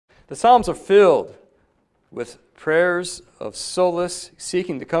The Psalms are filled with prayers of solace,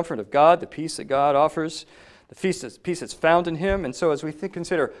 seeking the comfort of God, the peace that God offers, the peace that's found in Him. And so as we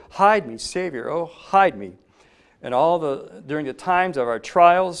consider, hide me, Savior, oh, hide me. And during the times of our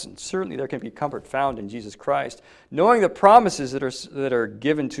trials, and certainly there can be comfort found in Jesus Christ, knowing the promises that are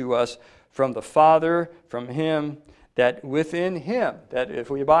given to us from the Father, from Him, that within Him, that if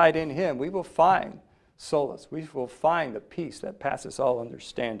we abide in Him, we will find solace. We will find the peace that passes all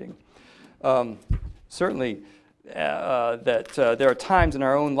understanding. Certainly, there are times in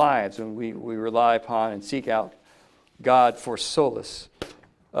our own lives when we rely upon and seek out God for solace.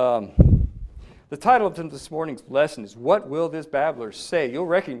 The title of this morning's lesson is, What Will This Babbler Say? You'll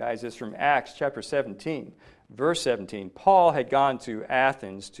recognize this from Acts chapter 17, verse 17. Paul had gone to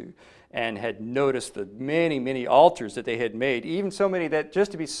Athens and had noticed the many, many altars that they had made, even so many that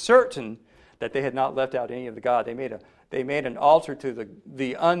just to be certain that they had not left out any of the God, they made an altar to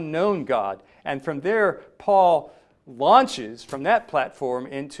the unknown God. And from there, Paul launches from that platform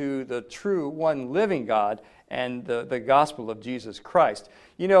into the true one living God and the gospel of Jesus Christ.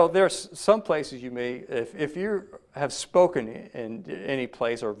 You know, there's some places you may, if you have spoken in any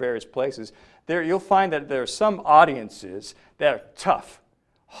place or various places, you'll find that there are some audiences that are tough,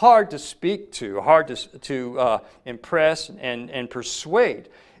 hard to speak to, hard to impress and persuade.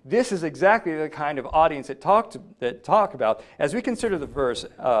 This is exactly the kind of audience that talk about. As we consider the verse,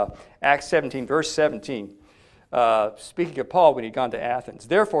 Acts 17, verse 17, speaking of Paul when he'd gone to Athens,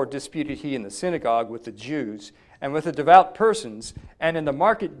 therefore disputed he in the synagogue with the Jews and with the devout persons, and in the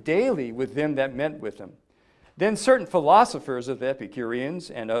market daily with them that met with him. Then certain philosophers of the Epicureans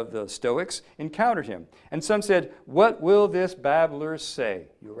and of the Stoics encountered him. And some said, What will this babbler say?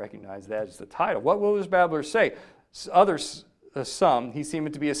 You'll recognize that as the title. What will this babbler say? Others, some, he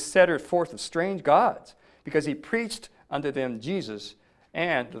seemed to be a setter forth of strange gods, because he preached unto them Jesus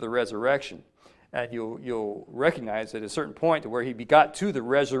and the resurrection. And you'll recognize at a certain point where he got to the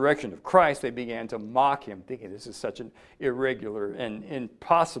resurrection of Christ, they began to mock him, thinking this is such an irregular and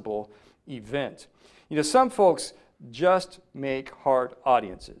impossible event. You know, some folks just make hard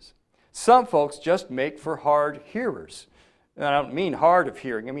audiences. Some folks just make for hard hearers. And I don't mean hard of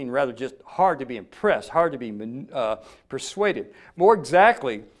hearing, I mean rather just hard to be impressed, hard to be persuaded. More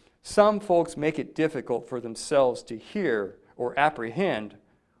exactly, some folks make it difficult for themselves to hear or apprehend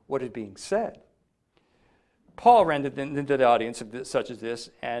what is being said. Paul ran into the audience of such as this,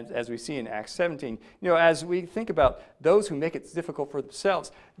 and as we see in Acts 17, you know, as we think about those who make it difficult for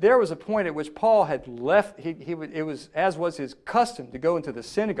themselves, there was a point at which Paul had left. It was, as was his custom, to go into the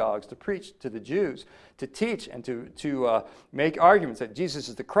synagogues to preach to the Jews, to teach and to make arguments that Jesus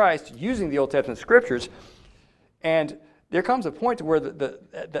is the Christ, using the Old Testament scriptures. And there comes a point to where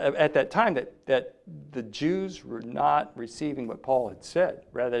at that time that the Jews were not receiving what Paul had said.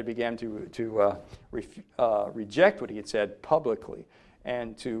 Rather, they began to reject what he had said publicly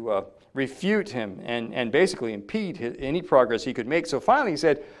and to refute him and basically impede any progress he could make. So finally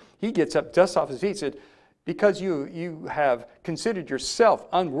he gets up, dusts off his feet, said, because you have considered yourself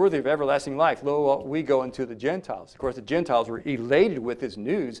unworthy of everlasting life, lo, we go into the Gentiles. Of course, the Gentiles were elated with this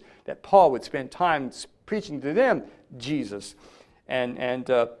news that Paul would spend time preaching to them Jesus. And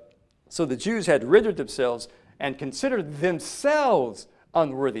so the Jews had rendered themselves and considered themselves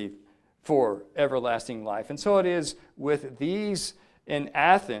unworthy for everlasting life. And so it is with these in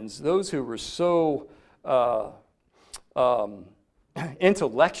Athens, those who were so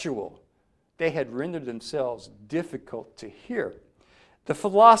intellectual, they had rendered themselves difficult to hear. The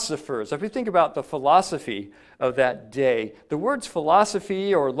philosophers, if we think about the philosophy of that day, the words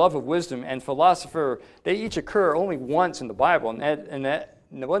philosophy or love of wisdom and philosopher, they each occur only once in the Bible, and that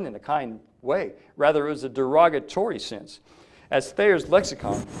wasn't in a kind way. Rather, it was a derogatory sense. As Thayer's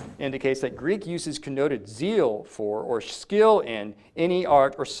lexicon indicates that Greek usage connoted zeal for or skill in any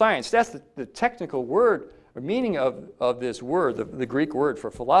art or science. That's the technical word or meaning of this word, the Greek word for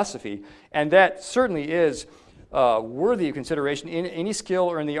philosophy, and that certainly is worthy of consideration in any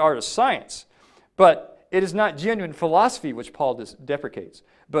skill or in the art of science. But it is not genuine philosophy which Paul deprecates,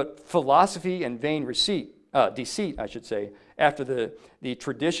 but philosophy and vain deceit, after the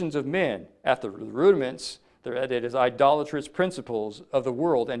traditions of men, after the rudiments, that it is idolatrous principles of the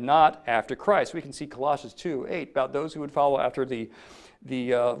world and not after Christ. We can see Colossians 2:8 about those who would follow after the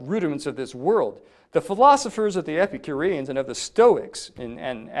rudiments of this world. The philosophers of the Epicureans and of the Stoics in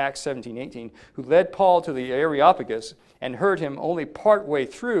Acts 17:18, who led Paul to the Areopagus and heard him only part way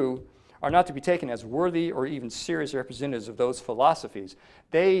through, are not to be taken as worthy or even serious representatives of those philosophies.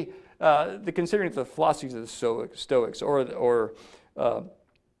 The considering the philosophies of the Stoics or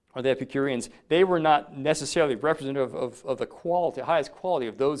or the Epicureans, they were not necessarily representative of the quality, highest quality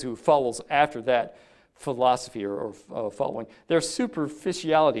of those who follows after that philosophy or following. Their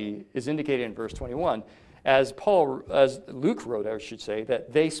superficiality is indicated in verse 21. As Luke wrote, I should say,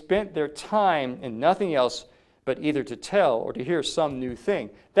 that they spent their time in nothing else but either to tell or to hear some new thing.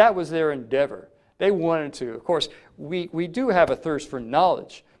 That was their endeavor. They wanted to. Of course, we do have a thirst for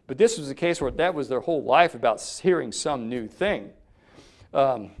knowledge, but this was a case where that was their whole life, about hearing some new thing.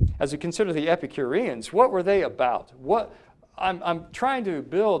 As we consider the Epicureans, what were they about? I'm trying to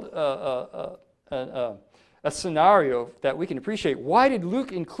build a scenario that we can appreciate. Why did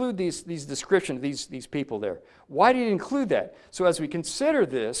Luke include these descriptions, these people there? Why did he include that? So as we consider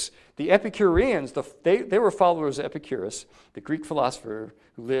this, the Epicureans, they were followers of Epicurus, the Greek philosopher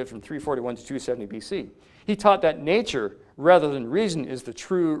who lived from 341 to 270 BC. He taught that nature, rather than reason, is the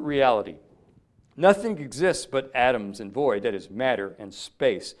true reality. Nothing exists but atoms and void, that is matter and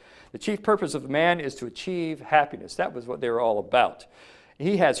space. The chief purpose of man is to achieve happiness. That was what they were all about.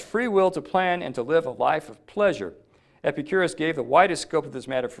 He has free will to plan and to live a life of pleasure. Epicurus gave the widest scope of this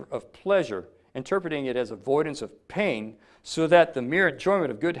matter of pleasure, interpreting it as avoidance of pain, so that the mere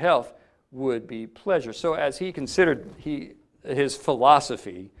enjoyment of good health would be pleasure. So as he considered his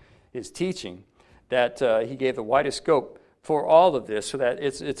philosophy, his teaching, that he gave the widest scope for all of this, so that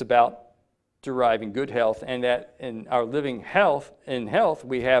it's about deriving good health, and that in our living health,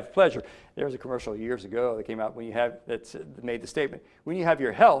 we have pleasure. There was a commercial years ago that came out that made the statement, when you have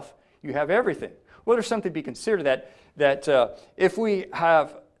your health, you have everything. Well, there's something to be considered that if we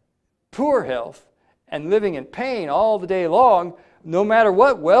have poor health and living in pain all the day long, no matter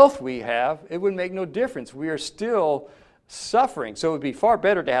what wealth we have, it would make no difference. We are still suffering. So it would be far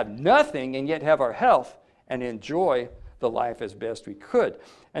better to have nothing and yet have our health and enjoy the life as best we could.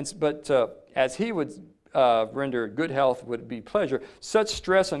 But as he would render good health would be pleasure, such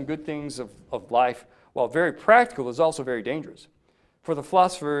stress on good things of life, while very practical, is also very dangerous. For the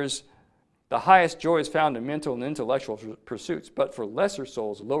philosophers, the highest joy is found in mental and intellectual pursuits, but for lesser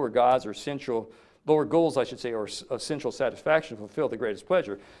souls, lower goals, I should say, or of sensual satisfaction fulfill the greatest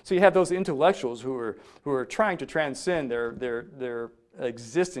pleasure. So you have those intellectuals who are trying to transcend their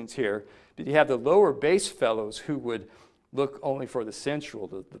existence here, but you have the lower base fellows who would look only for the sensual,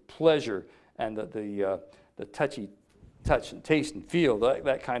 the pleasure, and the touchy touch and taste and feel,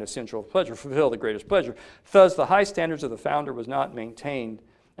 that kind of sensual pleasure, fulfill the greatest pleasure. Thus, the high standards of the founder was not maintained,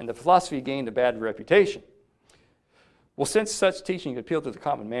 and the philosophy gained a bad reputation. Well, since such teaching appealed to the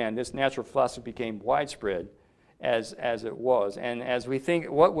common man, this natural philosophy became widespread as it was. And as we think,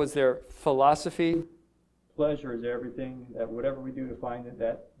 what was their philosophy? Pleasure is everything, that whatever we do to find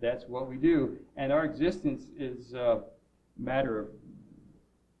that's what we do. And our existence is a matter of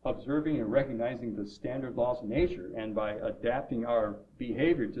observing and recognizing the standard laws of nature, and by adapting our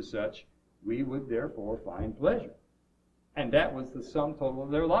behavior to such, we would therefore find pleasure. And that was the sum total of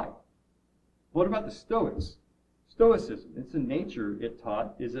their life. What about the Stoics? Stoicism, it's a nature, it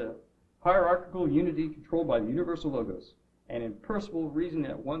taught, is a hierarchical unity controlled by the universal logos, and impersonal reason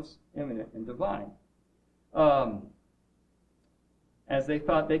at once immanent and divine. As they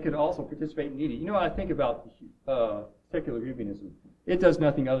thought they could also participate in needy. You know what I think about secular humanism? It does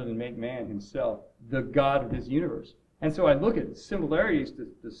nothing other than make man himself the God of this universe. And so I look at similarities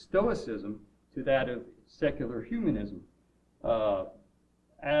to Stoicism to that of secular humanism.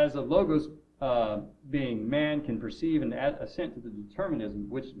 As a logos being, man can perceive and assent to the determinism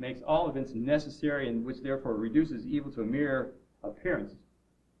which makes all events necessary and which therefore reduces evil to a mere appearance.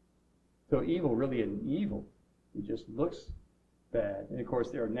 So evil really isn't evil. It just looks bad. And of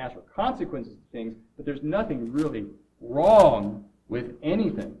course there are natural consequences to things, but there's nothing really wrong with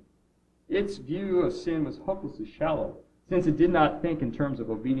anything. Its view of sin was hopelessly shallow, since it did not think in terms of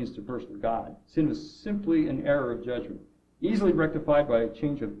obedience to personal God. Sin was simply an error of judgment, easily rectified by a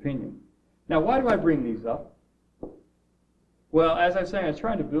change of opinion. Now, why do I bring these up? Well, as I was saying, I was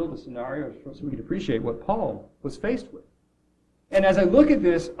trying to build a scenario so we could appreciate what Paul was faced with. And as I look at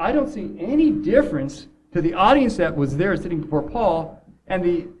this, I don't see any difference to the audience that was there sitting before Paul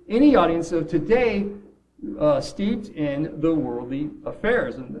and any audience of today steeped in the worldly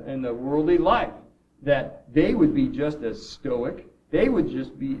affairs and the worldly life, that they would be just as stoic, they would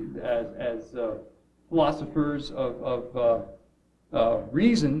just be as philosophers of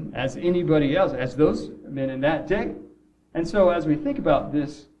reason as anybody else, as those men in that day. And so as we think about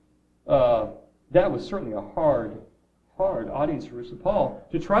this, that was certainly a hard audience for Paul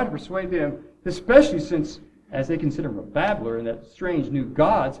to try to persuade them, especially since, as they consider him a babbler and that strange new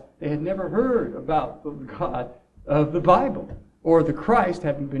gods, they had never heard about the God of the Bible or the Christ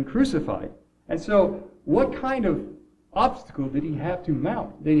having been crucified. And so what kind of obstacle did he have to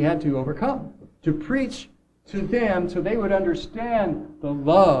mount, that he had to overcome? To preach to them so they would understand the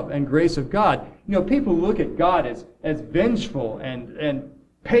love and grace of God. You know, people look at God as vengeful and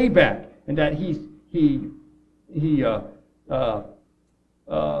payback, and that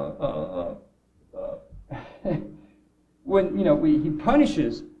when he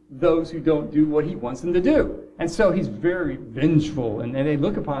punishes those who don't do what he wants them to do. And so he's very vengeful, and they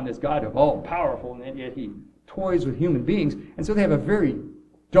look upon this God of all powerful, and yet he toys with human beings. And so they have a very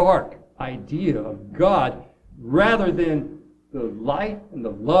dark idea of God rather than the light and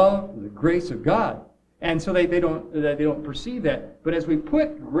the love and the grace of God. And so they don't perceive that. But as we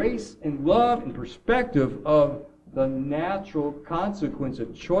put grace and love in perspective of the natural consequence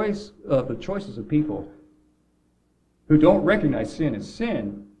of the choices of people who don't recognize sin as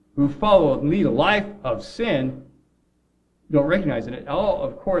sin, who follow and lead a life of sin, don't recognize it at all,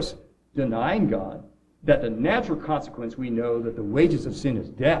 of course, denying God, that the natural consequence, we know that the wages of sin is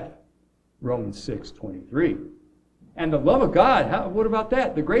death, Romans 6:23. And the love of God, what about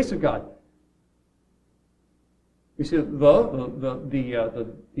that? The grace of God. You see,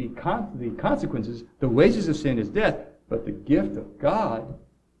 the consequences, the wages of sin is death, but the gift of God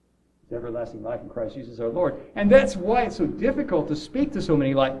is everlasting life in Christ Jesus our Lord. And that's why it's so difficult to speak to so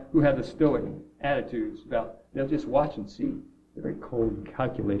many who have the Stoic attitudes about they'll just watch and see. They're very cold and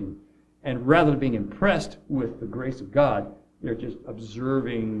calculating. And rather than being impressed with the grace of God, they're just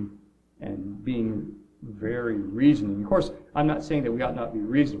observing and being very reasoning. Of course, I'm not saying that we ought not be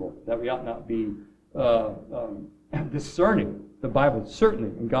reasonable, that we ought not be discerning. The Bible certainly,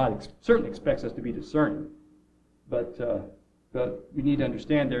 and God certainly expects us to be discerning. But we need to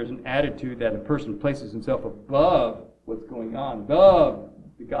understand there's an attitude that a person places himself above what's going on, above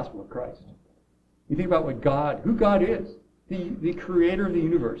the gospel of Christ. You think about who God is, the creator of the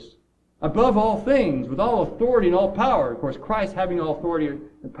universe. Above all things, with all authority and all power. Of course, Christ having all authority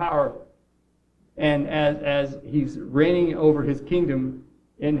and power, and as he's reigning over his kingdom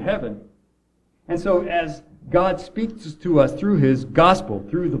in heaven. And so as God speaks to us through his gospel,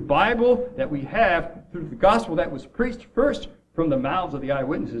 through the Bible that we have, through the gospel that was preached first from the mouths of the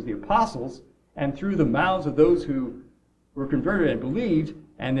eyewitnesses, the apostles, and through the mouths of those who were converted and believed,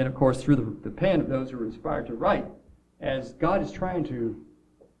 and then, of course, through the pen of those who were inspired to write. As God is trying to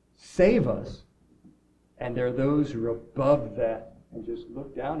save us, and there are those who are above that and just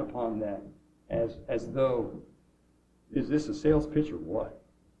look down upon that as though, is this a sales pitch or what?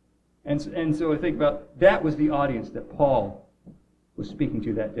 And so I think about, that was the audience that Paul was speaking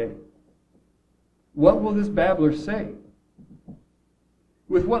to that day. What will this babbler say?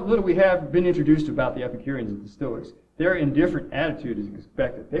 With what little we have been introduced about the Epicureans and the Stoics, their indifferent attitude is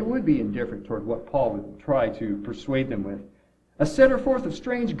expected. They would be indifferent toward what Paul would try to persuade them with. A setter forth of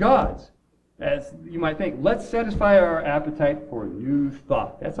strange gods. As you might think, let's satisfy our appetite for new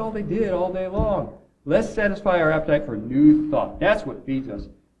thought. That's all they did all day long. Let's satisfy our appetite for new thought. That's what feeds us.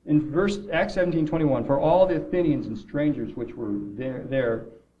 In Acts 17:21, for all the Athenians and strangers which were there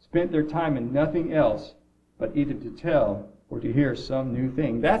spent their time in nothing else but either to tell or to hear some new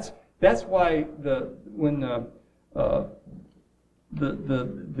thing. That's why when the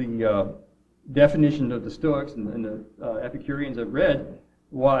definition of the Stoics and the Epicureans I've read,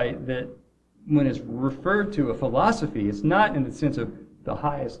 why that when it's referred to a philosophy, it's not in the sense of the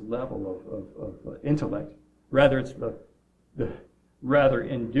highest level of intellect. Rather, it's the rather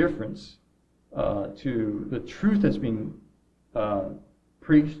indifference to the truth that's being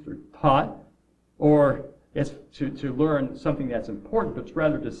preached or taught, or it's to learn something that's important, but it's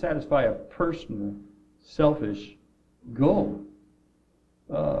rather to satisfy a personal, selfish goal.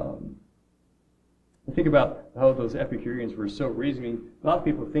 I think about how those Epicureans were so reasoning. A lot of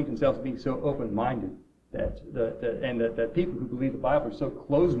people think themselves being so open-minded that people who believe the Bible are so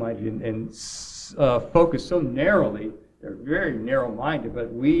closed-minded and focus so narrowly. They're very narrow-minded,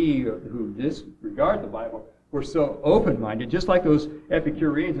 but we who disregard the Bible, we're so open-minded, just like those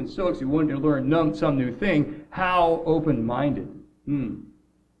Epicureans and Stoics who wanted to learn some new thing. How open-minded.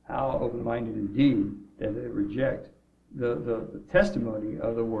 How open-minded indeed that they reject the testimony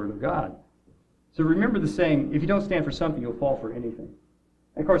of the Word of God. So remember the saying, if you don't stand for something, you'll fall for anything.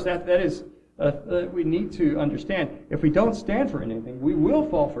 And of course, that is, we need to understand, if we don't stand for anything, we will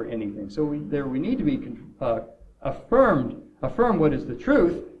fall for anything. So we need to be affirm what is the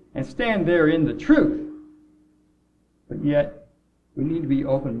truth, and stand there in the truth. But yet, we need to be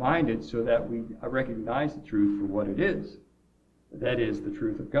open-minded so that we recognize the truth for what it is. That is the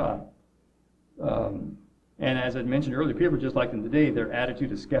truth of God. And as I mentioned earlier, people are just like them today. Their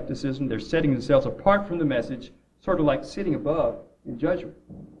attitude is skepticism. They're setting themselves apart from the message, sort of like sitting above in judgment.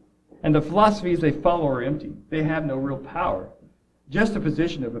 And the philosophies they follow are empty. They have no real power. Just a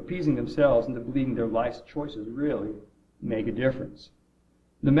position of appeasing themselves into believing their life's choices really make a difference.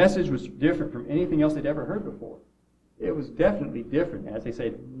 The message was different from anything else they'd ever heard before. It was definitely different. As they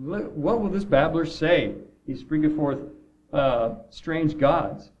said, what will this babbler say? He's bringing forth strange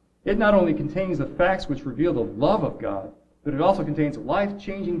gods. It not only contains the facts which reveal the love of God, but it also contains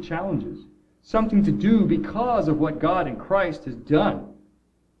life-changing challenges, something to do because of what God in Christ has done.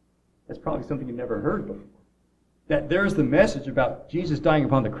 That's probably something you've never heard before. That there's the message about Jesus dying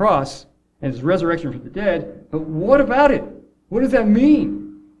upon the cross and his resurrection from the dead, but what about it? What does that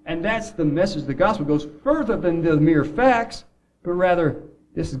mean? And that's the message. The gospel goes further than the mere facts, but rather,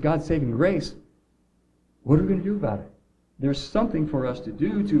 this is God's saving grace. What are we going to do about it? There's something for us to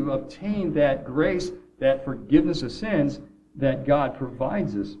do to obtain that grace, that forgiveness of sins that God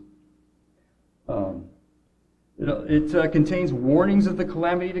provides us. It contains warnings of the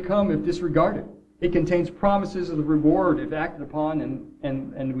calamity to come if disregarded. It contains promises of the reward if acted upon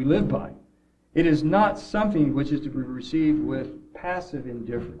and we live by. It is not something which is to be received with passive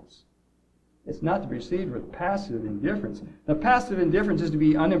indifference. It's not to be received with passive indifference. The passive indifference is to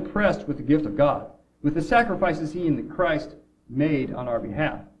be unimpressed with the gift of God, with the sacrifices he and Christ made on our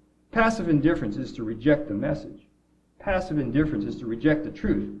behalf. Passive indifference is to reject the message. Passive indifference is to reject the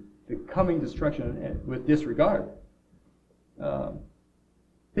truth, the coming destruction with disregard.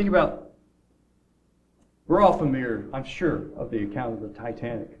 Think about, we're all familiar, I'm sure, of the account of the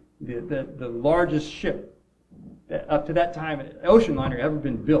Titanic, the largest ship that up to that time, an ocean liner ever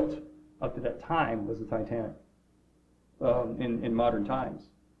been built up to that time was the Titanic in modern times.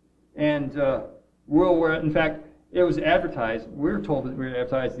 And in fact, it was advertised, we're told that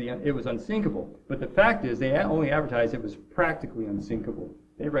it was unsinkable. But the fact is, they only advertised it was practically unsinkable.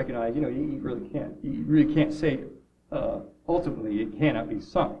 They recognize, you really can't say ultimately it cannot be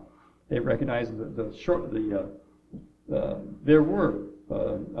sunk. They recognize there were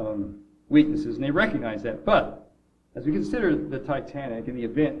weaknesses, and they recognize that. But as we consider the Titanic and the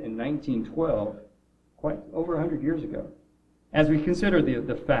event in 1912, quite over 100 years ago, as we consider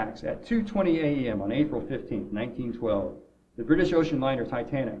the facts, at 2:20 a.m. on April 15th, 1912, the British ocean liner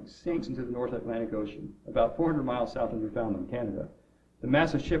Titanic sinks into the North Atlantic Ocean, about 400 miles south of Newfoundland, Canada. The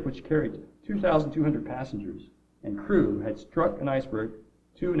massive ship, which carried 2,200 passengers and crew, had struck an iceberg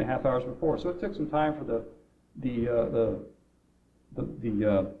 2.5 hours before. So it took some time for the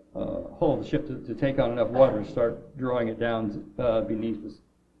hull of the ship to take on enough water to start drawing it down beneath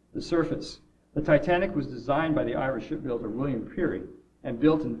the surface. The Titanic was designed by the Irish shipbuilder William Peary and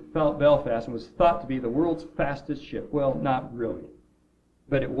built in Belfast and was thought to be the world's fastest ship. Well, not really,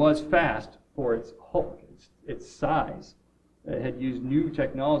 but it was fast for its hulk, its size. It had used new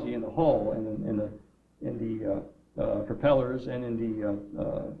technology in the hull and in the propellers and in the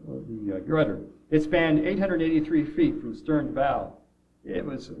rudder. It spanned 883 feet from stern to bow. It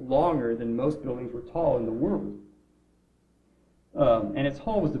was longer than most buildings were tall in the world. And its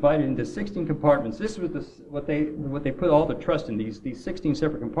hull was divided into 16 compartments. This was what they put all the trust in, these 16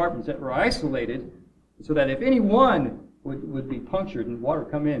 separate compartments that were isolated, so that if any one would be punctured and water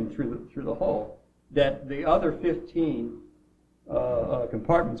come in through the hull, that the other 15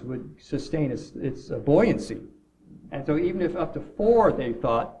 compartments would sustain its buoyancy. And so even if up to 4, they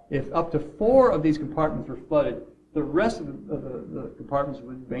thought, if up to 4 of these compartments were flooded, the rest of the compartments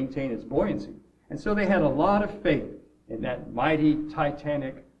would maintain its buoyancy. And so they had a lot of faith in that mighty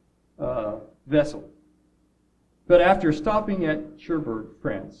Titanic vessel. But after stopping at Cherbourg,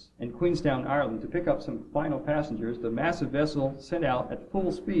 France, and Queenstown, Ireland, to pick up some final passengers, the massive vessel set out at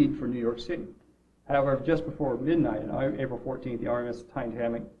full speed for New York City. However, just before midnight on April 14th, the RMS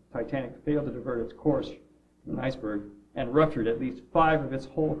Titanic failed to divert its course from an iceberg and ruptured at least 5 of its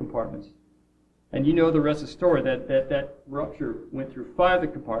hull compartments. And you know the rest of the story, that rupture went through 5 of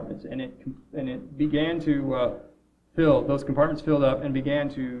the compartments, and it began to those compartments filled up and began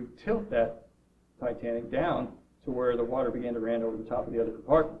to tilt that Titanic down to where the water began to run over the top of the other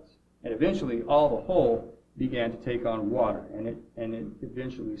compartments. And eventually all the hull began to take on water, and it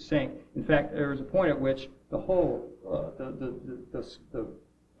eventually sank. In fact, there was a point at which the hull, the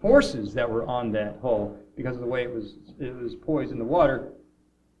forces that were on that hull, because of the way it was poised in the water,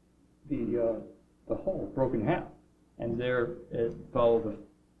 the hull broke in half, and there it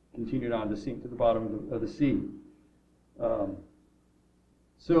continued on to sink to the bottom of the sea. And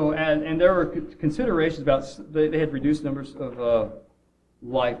there were considerations about, they had reduced numbers of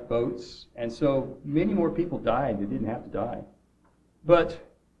lifeboats, and so many more people died that didn't have to die. But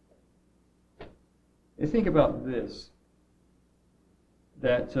think about this,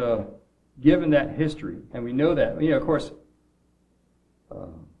 that given that history, and we know that, of course,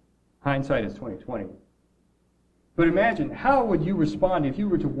 Hindsight is 20/20. But imagine, how would you respond if you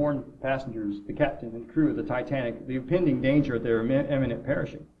were to warn passengers, the captain and crew of the Titanic, the impending danger of their imminent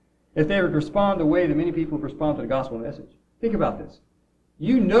perishing? If they would respond the way that many people respond to the gospel message. Think about this.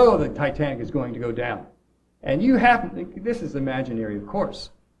 You know the Titanic is going to go down. And you happen, this is imaginary of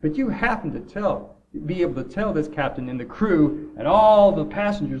course, but you happen to be able to tell this captain and the crew and all the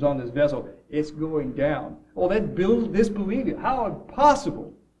passengers on this vessel, it's going down. Oh, that disbelieve it. How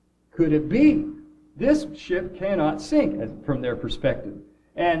impossible could it be? This ship cannot sink from their perspective.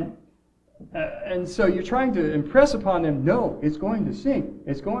 And so you're trying to impress upon them, no, it's going to sink.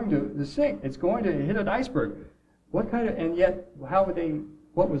 It's going to sink. It's going to hit an iceberg. And yet,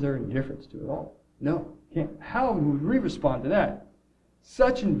 what was their indifference to it all? No, can't. How would we respond to that?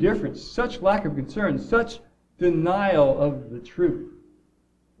 Such indifference, such lack of concern, such denial of the truth.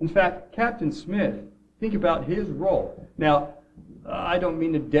 In fact, Captain Smith, think about his role. Now, I don't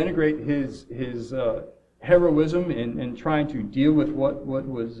mean to denigrate his heroism in trying to deal with what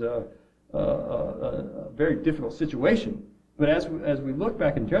was a very difficult situation. But as we look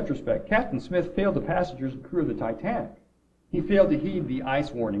back in retrospect, Captain Smith failed the passengers and crew of the Titanic. He failed to heed the ice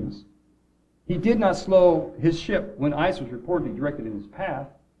warnings. He did not slow his ship when ice was reportedly directed in his path,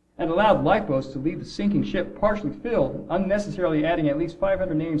 and allowed lifeboats to leave the sinking ship partially filled, unnecessarily adding at least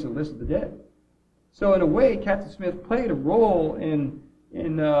 500 names to the list of the dead. So in a way, Captain Smith played a role in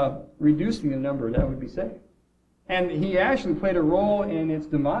reducing the number that would be saved. And he actually played a role in its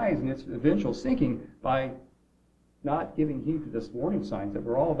demise and its eventual sinking by not giving heed to the warning signs that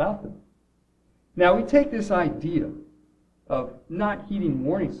were all about them. Now we take this idea of not heeding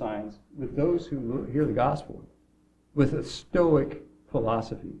warning signs with those who hear the gospel with a stoic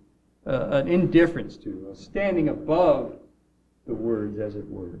philosophy, an indifference to, a standing above the words, as it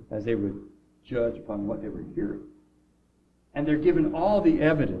were, as they would judge upon what they were hearing. And they're given all the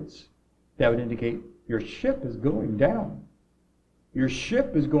evidence that would indicate your ship is going down. Your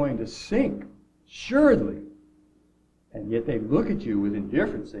ship is going to sink, surely. And yet they look at you with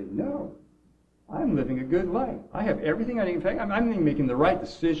indifference, saying, no, I'm living a good life. I have everything I need. In fact, I'm making the right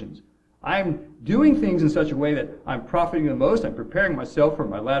decisions. I'm doing things in such a way that I'm profiting the most. I'm preparing myself for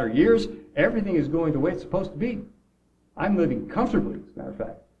my latter years. Everything is going the way it's supposed to be. I'm living comfortably, as a matter of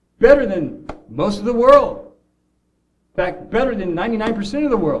fact. Better than most of the world. In fact, better than 99% of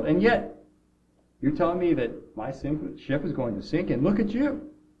the world. And yet, you're telling me that my ship is going to sink, and look at you.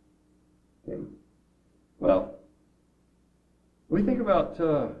 Okay. Well, we think about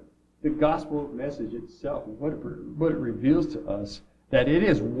the gospel message itself and what it reveals to us, that it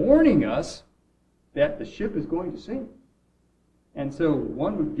is warning us that the ship is going to sink. And so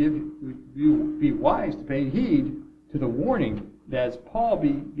one would be wise to pay heed to the warning that as Paul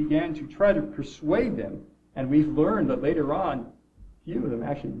began to try to persuade them, and we've learned that later on, few of them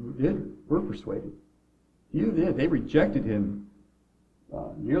actually were persuaded. Few did. They rejected him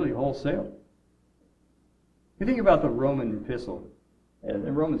nearly wholesale. You think about the Roman epistle.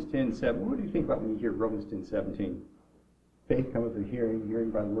 In Romans 10:7, what do you think about when you hear Romans 10:17? Faith cometh by hearing, hearing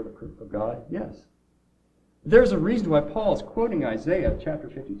by the word of God? Yes. There's a reason why Paul is quoting Isaiah chapter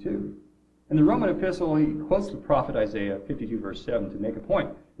 52. In the Roman epistle, he quotes the prophet Isaiah 52 verse 7 to make a point.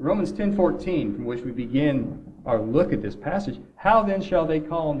 In Romans 10:14, from which we begin our look at this passage, how then shall they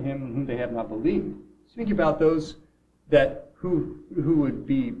call on him whom they have not believed? Speak about those who would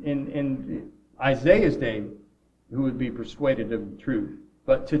be in Isaiah's day, who would be persuaded of the truth.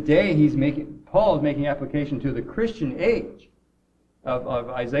 But today Paul is making application to the Christian age of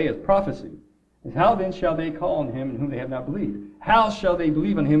Isaiah's prophecy. And how then shall they call on him in whom they have not believed? How shall they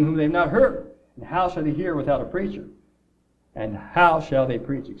believe on him whom they have not heard? And how shall they hear without a preacher? And how shall they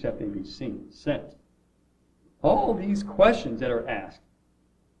preach except they be sent? All these questions that are asked.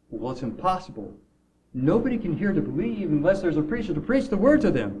 Well, it's impossible. Nobody can hear to believe unless there's a preacher to preach the word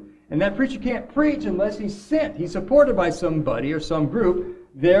to them. And that preacher can't preach unless he's sent. He's supported by somebody or some group,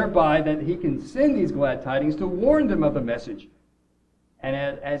 thereby that he can send these glad tidings to warn them of the message. And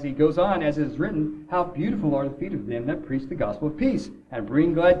as he goes on, as it is written, how beautiful are the feet of them that preach the gospel of peace and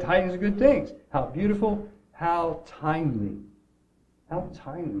bring glad tidings of good things. How beautiful, how timely. How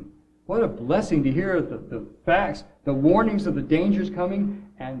timely. What a blessing to hear the facts, the warnings of the dangers coming,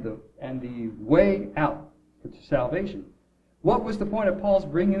 and the way out to salvation. What was the point of Paul's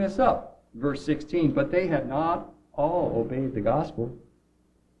bringing this up? Verse 16, but they had not all obeyed the gospel.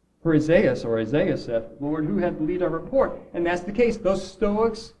 For Isaiah saith, Lord, who hath believed our report? And that's the case. Those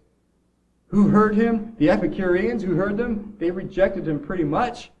Stoics who heard him, the Epicureans who heard them, they rejected him pretty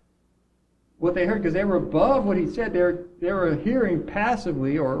much. What they heard, because they were above what he said, they were hearing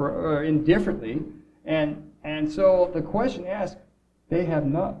passively or indifferently. And so the question asked, They have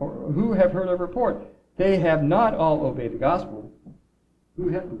not, or who have heard a report? They have not all obeyed the gospel. Who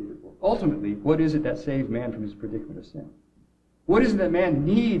have believed the report? Ultimately, what is it that saves man from his predicament of sin? What is it that man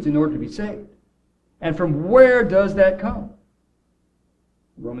needs in order to be saved? And from where does that come?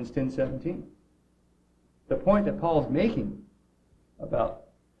 Romans 10:17. The point that Paul is making about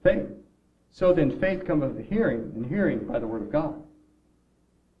faith. So then faith comes of the hearing, and hearing by the word of God.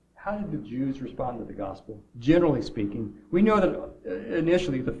 How did the Jews respond to the gospel? Generally speaking, we know that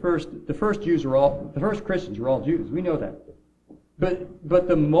initially the first Christians were all Jews. We know that. But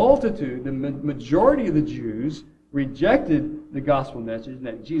the multitude, the majority of the Jews rejected the gospel message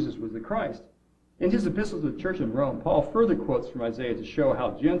that Jesus was the Christ. In his epistle to the church in Rome, Paul further quotes from Isaiah to show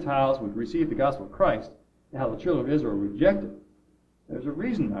how Gentiles would receive the gospel of Christ and how the children of Israel rejected. There's a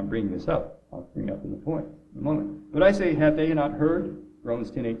reason I'm bringing this up. I'll bring it up in the point in a moment. But I say, have they not heard?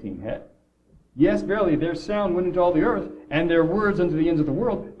 Romans 10:18. Yes, verily, their sound went into all the earth, and their words unto the ends of the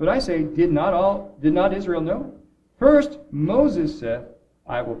world. But I say, did not Israel know? First, Moses said,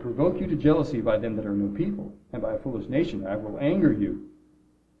 I will provoke you to jealousy by them that are no people, and by a foolish nation I will anger you.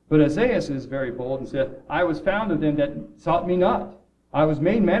 But Isaiah is very bold and said, I was found of them that sought me not. I was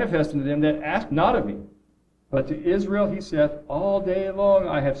made manifest unto them that asked not of me. But to Israel he saith, all day long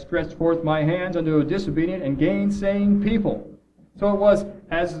I have stretched forth my hands unto a disobedient and gainsaying people. So it was,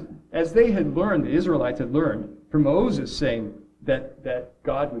 as they had learned, the Israelites had learned from Moses saying that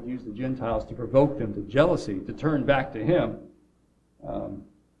God would use the Gentiles to provoke them to jealousy, to turn back to him.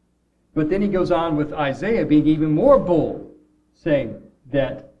 But then he goes on with Isaiah being even more bold, saying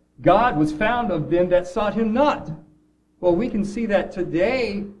that God was found of them that sought him not. Well, we can see that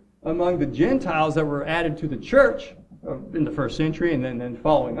today among the Gentiles that were added to the church in the first century and then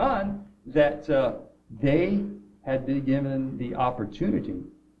following on, that they had been given the opportunity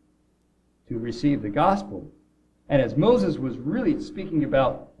to receive the gospel. And as Moses was really speaking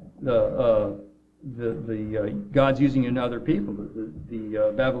about the God's using in other people,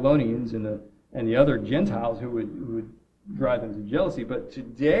 the Babylonians and the other Gentiles who would drive them to jealousy. But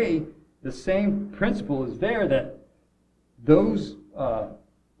today, the same principle is there, that those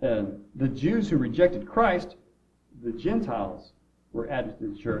the Jews who rejected Christ, the Gentiles were added to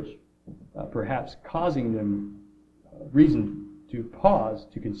the church, perhaps causing them reason to pause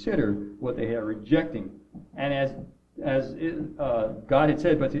to consider what they are rejecting. And as God had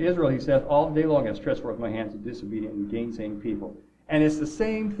said, but to Israel he saith, all day long I have stretched forth my hands to disobedient and gainsaying people. And it's the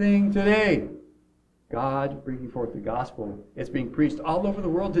same thing today. God bringing forth the gospel. It's being preached all over the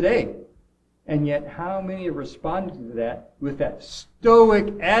world today. And yet how many have responded to that with that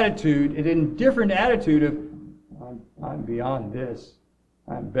stoic attitude, an indifferent attitude of, I'm beyond this.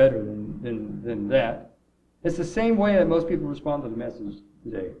 I'm better than that. It's the same way that most people respond to the message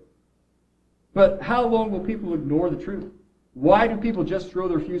today. But how long will people ignore the truth? Why do people just throw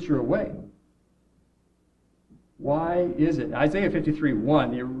their future away? Why is it? Isaiah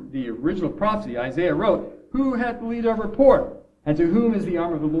 53:1, the original prophecy, Isaiah wrote, who hath believed our report, and to whom is the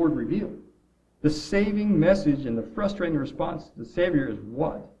arm of the Lord revealed? The saving message and the frustrating response to the Savior is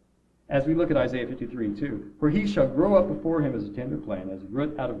what? As we look at Isaiah 53:2, for he shall grow up before him as a tender plant, as a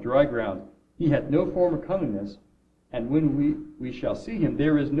root out of dry ground. He hath no form of comeliness, and when we shall see him,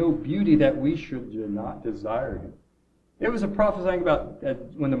 there is no beauty that we should not desire him. It was a prophesying about that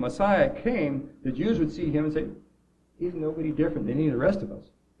when the Messiah came, the Jews would see him and say, he's nobody different than any of the rest of us.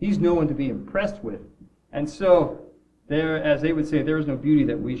 He's no one to be impressed with. And so, as they would say, there is no beauty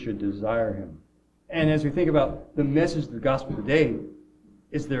that we should desire him. And as we think about the message of the gospel today,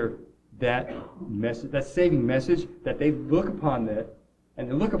 is there that message, that saving message, that they look upon that, and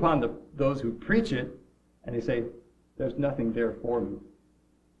they look upon those who preach it, and they say, there's nothing there for me.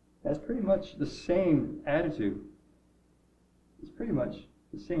 That's pretty much the same attitude. It's pretty much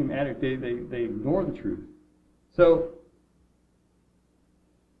the same attitude. They ignore the truth. So,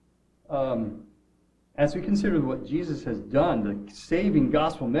 as we consider what Jesus has done, the saving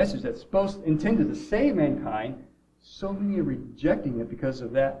gospel message that's intended to save mankind, so many are rejecting it because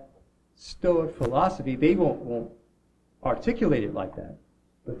of that Stoic philosophy. They won't articulate it like that.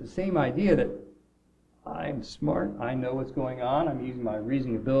 But the same idea that I'm smart, I know what's going on, I'm using my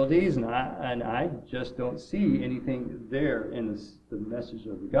reasoning abilities, and I just don't see anything there in the message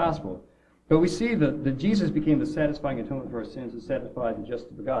of the gospel. But we see that Jesus became the satisfying atonement for our sins, to satisfy the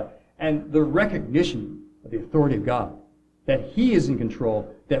justice of God. And the recognition of the authority of God, that he is in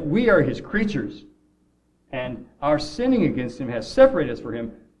control, that we are his creatures, and our sinning against him has separated us from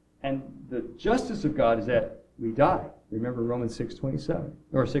him, and the justice of God is that we die. Remember Romans 6:27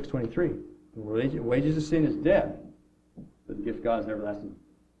 or 6:23. The wages of sin is death, but the gift of God is everlasting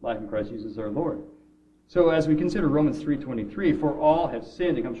life in Christ Jesus our Lord. So as we consider Romans 3:23, for all have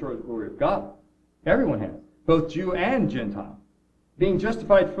sinned and come short of the glory of God. Everyone has, both Jew and Gentile, being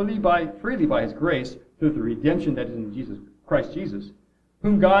justified freely by his grace through the redemption that is in Christ Jesus,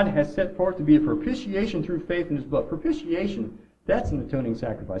 whom God has set forth to be a propitiation through faith in his blood. Propitiation, that's an atoning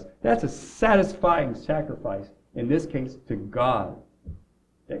sacrifice. That's a satisfying sacrifice, in this case, to God.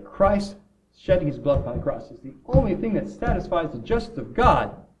 That Christ shedding his blood upon the cross is the only thing that satisfies the justice of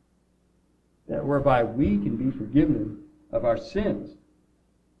God, that whereby we can be forgiven of our sins.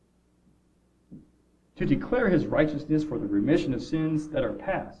 To declare his righteousness for the remission of sins that are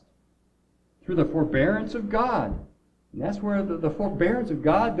past, through the forbearance of God. And that's where the forbearance of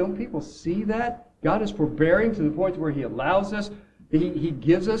God, don't people see that? God is forbearing to the point where he allows us, he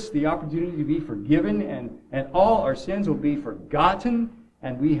gives us the opportunity to be forgiven, and all our sins will be forgotten,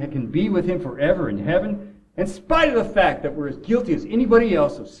 and we can be with him forever in heaven, in spite of the fact that we're as guilty as anybody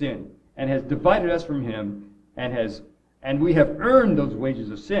else of sin, and has divided us from him, and we have earned those wages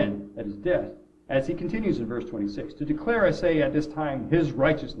of sin, that is death. As he continues in verse 26, to declare, I say, at this time, his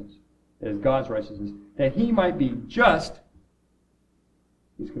righteousness, that is God's righteousness, that he might be just.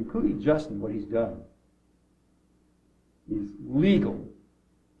 He's completely just in what he's done. He's legal.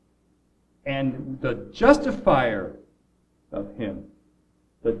 And the justifier of him,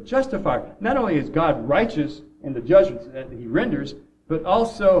 the justifier, not only is God righteous in the judgments that he renders, but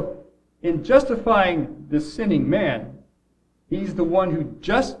also in justifying the sinning man, he's the one who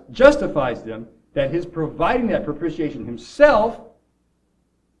justifies them, that his providing that propitiation himself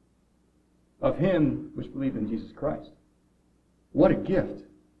of him which believe in Jesus Christ. What a gift.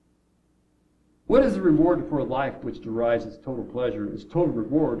 What is the reward for a life which derives its total pleasure, its total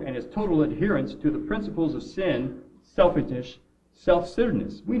reward, and its total adherence to the principles of sin, selfishness,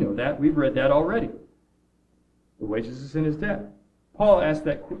 self-centeredness? We know that. We've read that already. The wages of sin is death. Paul asked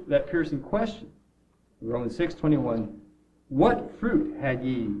that piercing question in Romans 6:21. What fruit had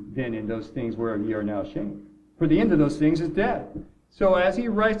ye then in those things whereof ye are now ashamed? For the end of those things is death. So as he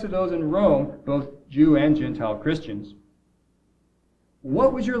writes to those in Rome, both Jew and Gentile Christians,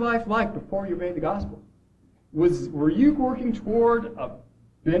 what was your life like before you obeyed the gospel? Were you working toward a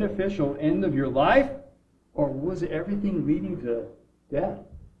beneficial end of your life? Or was everything leading to death?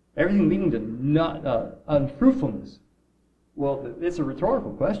 Everything leading to unfruitfulness? Well, it's a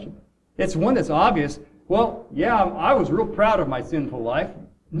rhetorical question. It's one that's obvious. Well, yeah, I was real proud of my sinful life.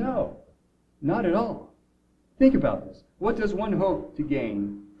 No, not at all. Think about this. What does one hope to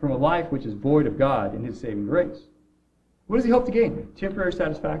gain from a life which is void of God and his saving grace? What does he hope to gain? Temporary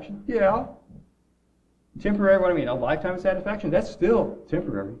satisfaction? Yeah. Temporary, what do I mean? A lifetime of satisfaction? That's still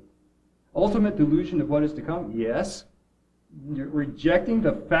temporary. Ultimate delusion of what is to come? Yes. You're rejecting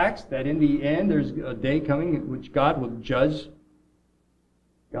the facts that in the end there's a day coming in which God will judge.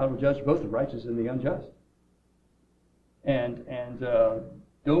 God will judge both the righteous and the unjust. And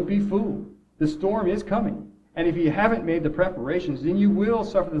don't be fooled. The storm is coming. And if you haven't made the preparations, then you will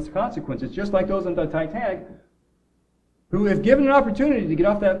suffer the consequences, just like those on the Titanic, who, if given an opportunity to get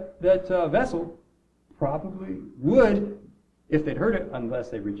off that vessel, probably would if they'd heard it, unless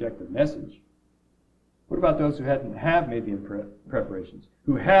they reject the message. What about those who have made the preparations,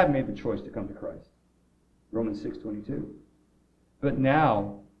 who have made the choice to come to Christ? Romans 6:22. But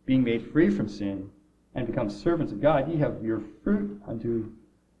now, being made free from sin and become servants of God, ye have your fruit unto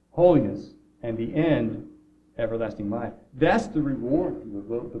holiness, and the end, everlasting life. That's the reward for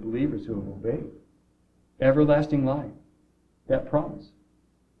the believers who have obeyed. Everlasting life. That promise.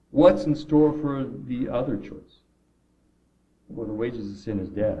 What's in store for the other choice? Well, the wages of sin is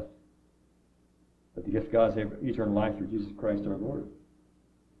death. But the gift of God is eternal life through Jesus Christ our Lord.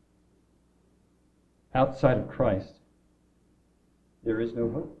 Outside of Christ, there is no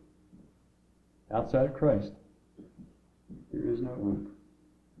hope. Outside of Christ, there is no hope.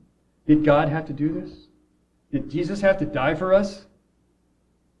 Did God have to do this? Did Jesus have to die for us?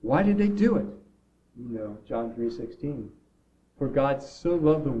 Why did they do it? You know, John 3:16. For God so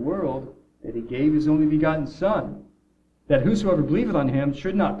loved the world that he gave his only begotten Son, that whosoever believeth on him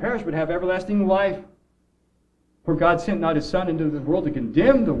should not perish but have everlasting life. For God sent not his Son into the world to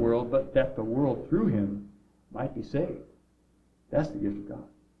condemn the world, but that the world through him might be saved. That's the gift of God.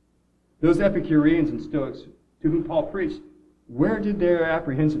 Those Epicureans and Stoics to whom Paul preached, where did their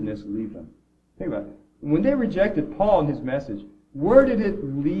apprehensiveness leave them? Think about it. When they rejected Paul and his message, where did it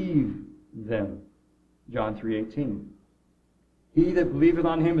leave them? John 3:18. He that believeth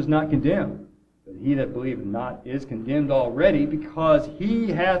on him is not condemned, but he that believeth not is condemned already, because he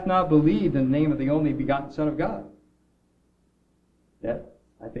hath not believed in the name of the only begotten Son of God. That,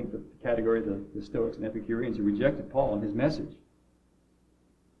 I think, the category of the Stoics and Epicureans who rejected Paul and his message.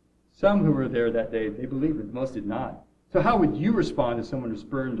 Some who were there that day, they believed it, most did not. So how would you respond to someone who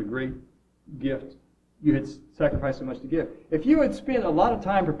spurned a great gift you had sacrificed so much to give? If you had spent a lot of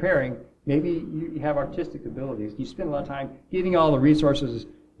time preparing, maybe you have artistic abilities, you spend a lot of time getting all the resources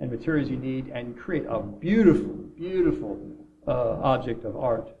and materials you need, and you create a beautiful, beautiful object of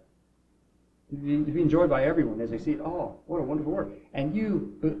art to be enjoyed by everyone as they see it. Oh, what a wonderful work. And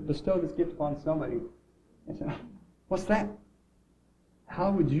you bestow this gift upon somebody and say, what's that? How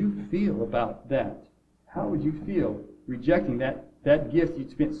would you feel about that? How would you feel rejecting that gift you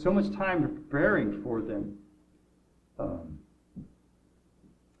spent so much time preparing for them?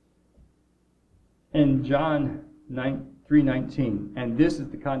 In John 3:19, and this is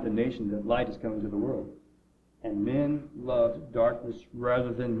the condemnation that light has come into the world. And men loved darkness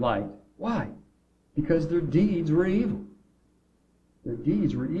rather than light. Why? Because their deeds were evil. Their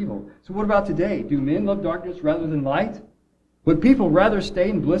deeds were evil. So what about today? Do men love darkness rather than light? Would people rather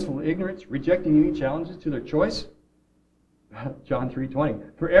stay in blissful ignorance, rejecting any challenges to their choice? John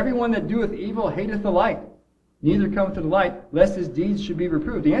 3:20. For everyone that doeth evil hateth the light, neither cometh to the light, lest his deeds should be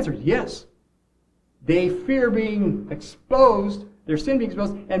reproved. The answer is yes. They fear being exposed, their sin being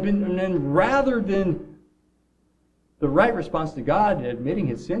exposed, and then rather than the right response to God, admitting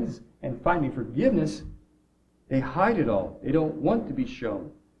his sins and finding forgiveness, they hide it all. They don't want to be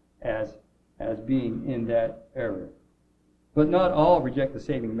shown as being in that error. But not all reject the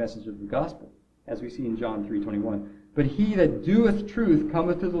saving message of the gospel, as we see in John 3:21. But he that doeth truth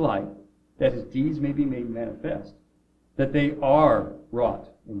cometh to the light, that his deeds may be made manifest, that they are wrought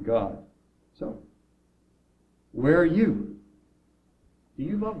in God. So, where are you? Do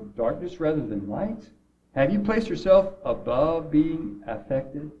you love darkness rather than light? Have you placed yourself above being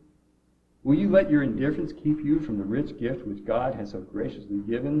affected? Will you let your indifference keep you from the rich gift which God has so graciously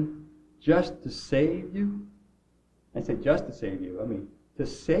given just to save you? I say just to save you. I mean, to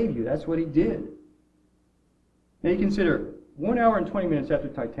save you. That's what he did. Now you consider 1 hour and 20 minutes after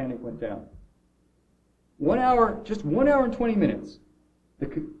Titanic went down. 1 hour, just 1 hour and 20 minutes,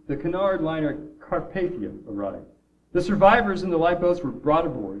 the Cunard liner Carpathia arrived. The survivors in the lifeboats were brought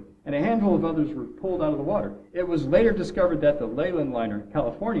aboard, and a handful of others were pulled out of the water. It was later discovered that the Leyland liner,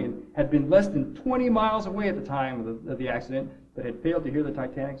 Californian, had been less than 20 miles away at the time of the accident, but had failed to hear the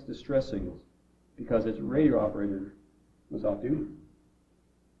Titanic's distress signals because its radio operator was off duty.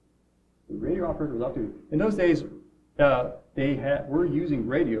 The radio operator was off duty. In those days, they were using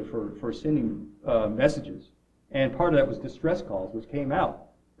radio for sending messages, and part of that was distress calls, which came out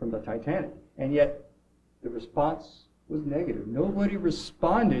from the Titanic. And yet, the response was negative. Nobody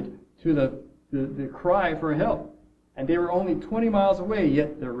responded to the cry for help. And they were only 20 miles away,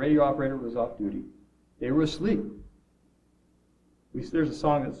 yet their radio operator was off duty. They were asleep. There's a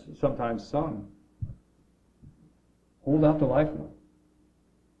song that's sometimes sung. Hold out the lifeline.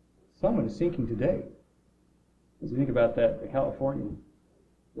 Someone is sinking today. As you think about that, the Californian,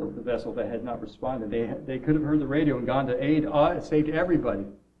 the vessel that had not responded, they could have heard the radio and gone to aid, saved everybody.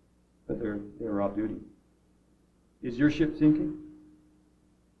 But they were off duty. Is your ship sinking?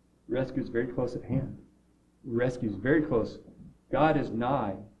 Rescue is very close at hand. Rescue is very close. God is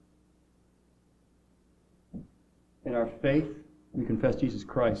nigh. In our faith, we confess Jesus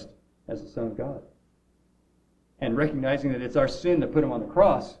Christ as the Son of God. And recognizing that it's our sin that put him on the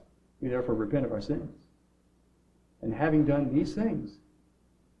cross, we therefore repent of our sins. And having done these things,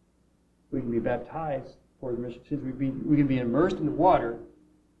 we can be baptized for the remission of sins. We can be immersed in the water,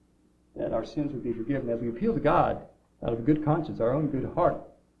 that our sins would be forgiven as we appeal to God out of a good conscience, our own good heart,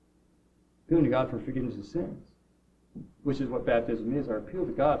 appealing to God for forgiveness of sins, which is what baptism is, our appeal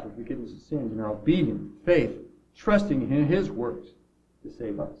to God for forgiveness of sins and our obedient faith, trusting in his works to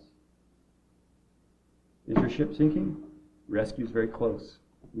save us. Is your ship sinking? Rescue is very close.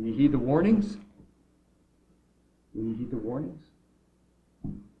 Will you heed the warnings? Will you heed the warnings?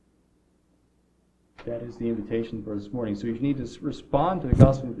 That is the invitation for this morning. So if you need to respond to the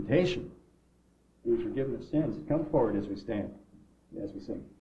gospel invitation, be forgiven of sins, come forward as we stand, as we sing.